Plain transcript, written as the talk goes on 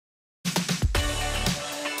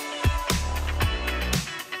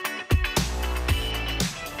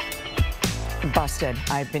Busted.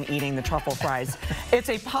 I've been eating the truffle fries. It's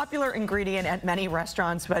a popular ingredient at many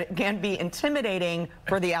restaurants, but it can be intimidating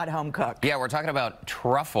for the at-home cook. Yeah, we're talking about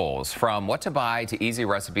truffles. From what to buy to easy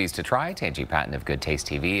recipes to try, Tanji Patton of Good Taste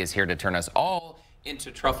TV is here to turn us all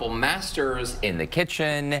into truffle masters in the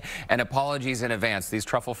kitchen. And apologies in advance, these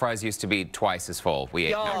truffle fries used to be twice as full. We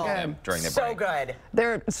ate none of them during the break. So good.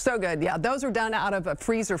 They're so good. Yeah, those are done out of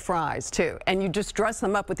freezer fries too, and you just dress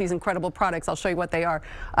them up with these incredible products. I'll show you what they are.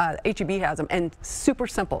 H-E-B has them, and super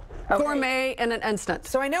simple. Okay. Gourmet in an instant.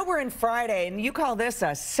 So I know we're in Friday, and you call this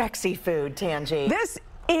a sexy food, Tanji. This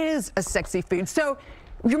is a sexy food. So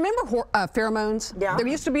you remember pheromones? Yeah. There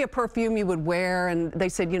used to be a perfume you would wear, and they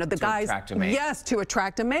said, you know, the guys, attract a mate. Yes, to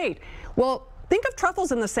attract a mate. Well, think of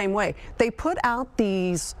truffles in the same way. They put out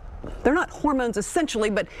these, they're not hormones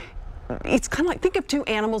essentially, but it's kind of like, think of two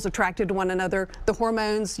animals attracted to one another, the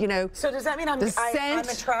hormones, you know. So does that mean I'm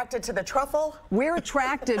attracted to the truffle? We're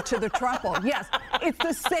attracted to the truffle, yes. It's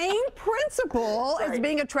the same principle as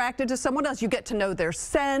being attracted to someone else. You get to know their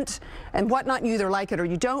scent and whatnot. You either like it or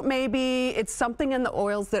you don't, maybe. It's something in the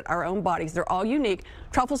oils that our own bodies, they're all unique.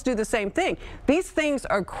 Truffles do the same thing. These things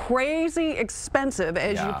are crazy expensive,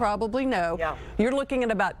 as you probably know. Yeah. You're looking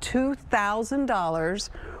at about $2,000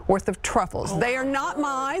 worth of truffles. They are not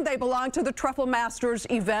mine. They belong to the Truffle Masters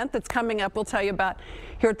event that's coming up. We'll tell you about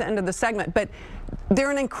here at the end of the segment. But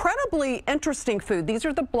they're an incredibly interesting food. These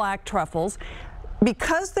are the black truffles.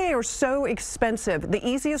 Because they are so expensive, the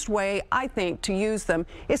easiest way, I think, to use them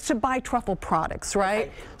is to buy truffle products, right?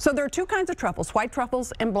 Okay. So there are two kinds of truffles, white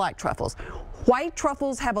truffles and black truffles. White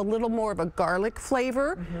truffles have a little more of a garlic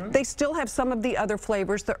flavor. They still have some of the other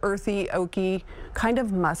flavors, the earthy, oaky, kind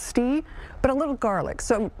of musty, but a little garlic.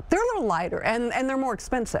 So they're a little lighter and they're more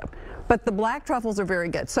expensive. But the black truffles are very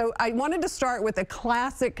good. So I wanted to start with a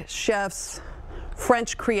classic chef's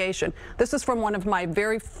French creation. This is from one of my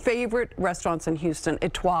very favorite restaurants in Houston,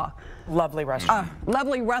 Etoile. Lovely restaurant.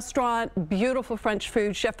 Lovely restaurant, beautiful French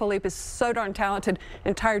food. Chef Philippe is so darn talented,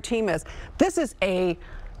 entire team is. This is a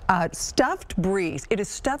stuffed brie. It is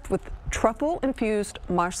stuffed with truffle-infused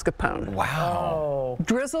mascarpone. Wow.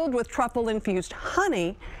 Drizzled with truffle-infused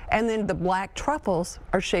honey, and then the black truffles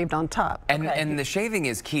are shaved on top. And the shaving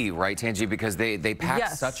is key, right, Tanji? Because they pack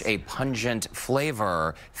such a pungent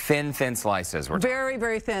flavor. Thin slices. Very,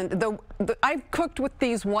 very thin. I've cooked with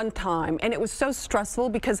these one time, and it was so stressful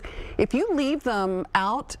because if you leave them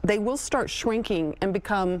out, they will start shrinking and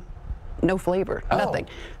become no flavor, nothing.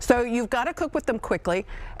 So you've got to cook with them quickly,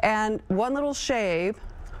 and one little shave.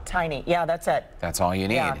 Tiny, yeah, that's it. That's all you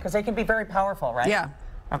need. Yeah, because they can be very powerful, right? Yeah.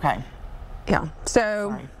 Okay. Yeah,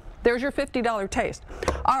 so there's your $50 taste.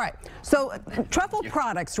 All right, so truffle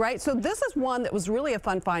products, right? So this is one that was really a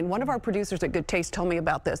fun find. One of our producers at Good Taste told me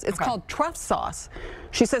about this. It's called truff sauce.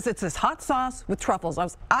 She says it's this hot sauce with truffles.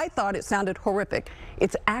 I thought it sounded horrific.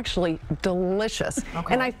 It's actually delicious.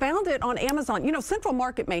 And I found it on Amazon. You know, Central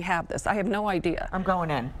Market may have this. I have no idea. I'm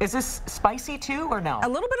going in. Is this spicy too or no? A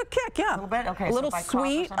little bit of kick, yeah. A little bit? Okay. A little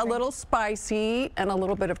sweet, a little spicy, and a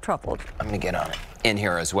little bit of truffle. I'm going to get on it in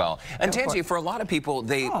here as well. And Tanji, for a lot of people,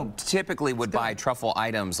 they typically would buy truffle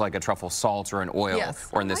items like a truffle salt or an oil,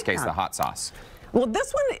 or in this case, the hot sauce. Well,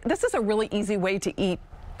 this is a really easy way to eat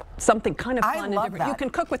something kind of fun and different. You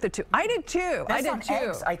can cook with it too. I did too.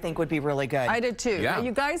 Eggs, I think, would be really good. I did too. Yeah. Now,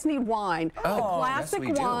 you guys need wine. The classic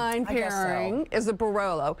wine pairing is a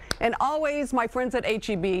Barolo. And always, my friends at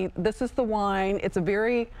H-E-B, this is the wine. It's a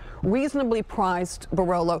very reasonably priced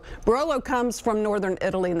Barolo. Barolo comes from northern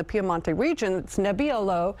Italy in the Piemonte region. It's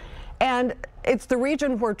Nebbiolo. And it's the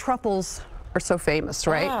region where truffles are so famous,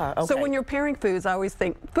 right? So when you're pairing foods, I always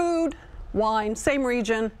think food, wine, same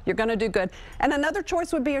region, you're going to do good. And another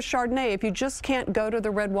choice would be a Chardonnay. If you just can't go to the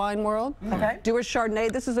red wine world, do a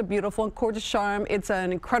Chardonnay. This is a beautiful Cour de Charme. It's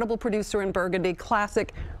an incredible producer in Burgundy,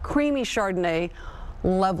 classic, creamy Chardonnay.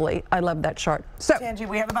 Lovely. I love that chart. So, Tanji,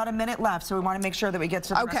 we have about a minute left, so we want to make sure that we get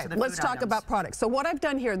to the rest of the food let's talk about products. So what I've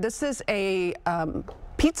done here, this is a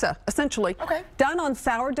pizza, essentially, done on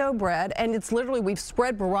sourdough bread, and it's literally, we've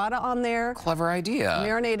spread burrata on there. Clever idea.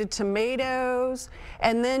 Marinated tomatoes,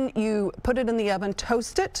 and then you put it in the oven,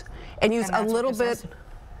 toast it, and use a little bit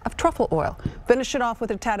of truffle oil. Finish it off with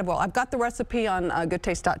a tad of oil. I've got the recipe on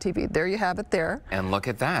goodtaste.tv. There you have it there. And look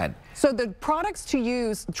at that. So the products to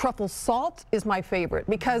use, truffle salt is my favorite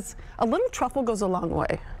because a little truffle goes a long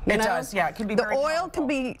way. You It know? does, yeah. It can be the very oil powerful. can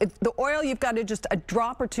be the oil. You've got to just a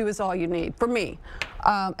drop or two is all you need for me.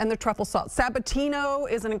 And the truffle salt. Sabatino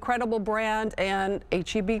is an incredible brand, and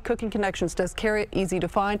HEB Cooking Connections does carry it, easy to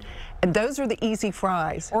find. And those are the easy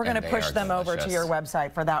fries. We're going to And they push are them over to delicious. your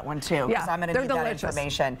website for that one too, because Yeah, I'm going to they're need that delicious.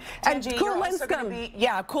 information. And Tanji, cool you're also Linscomb. going to be,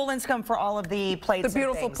 Cool Linscomb for all of the plates. The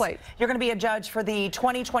beautiful and things. plates. You're going to be a judge for the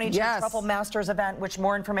 2022 Yes. Truffle Masters event, which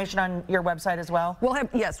more information on your website as well. We'll have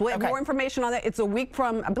Okay. more information on that. It's a week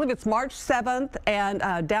from, I believe it's March 7th,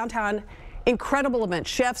 and downtown. Incredible event.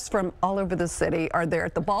 Chefs from all over the city are there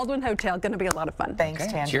at the Baldwin Hotel. Going to be a lot of fun. Thanks,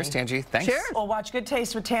 Okay. Tanji. Cheers, Tanji. Thanks. Cheers. We'll watch Good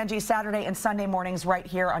Taste with Tanji Saturday and Sunday mornings right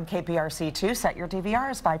here on KPRC2. Set your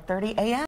DVRs, 5:30 a.m.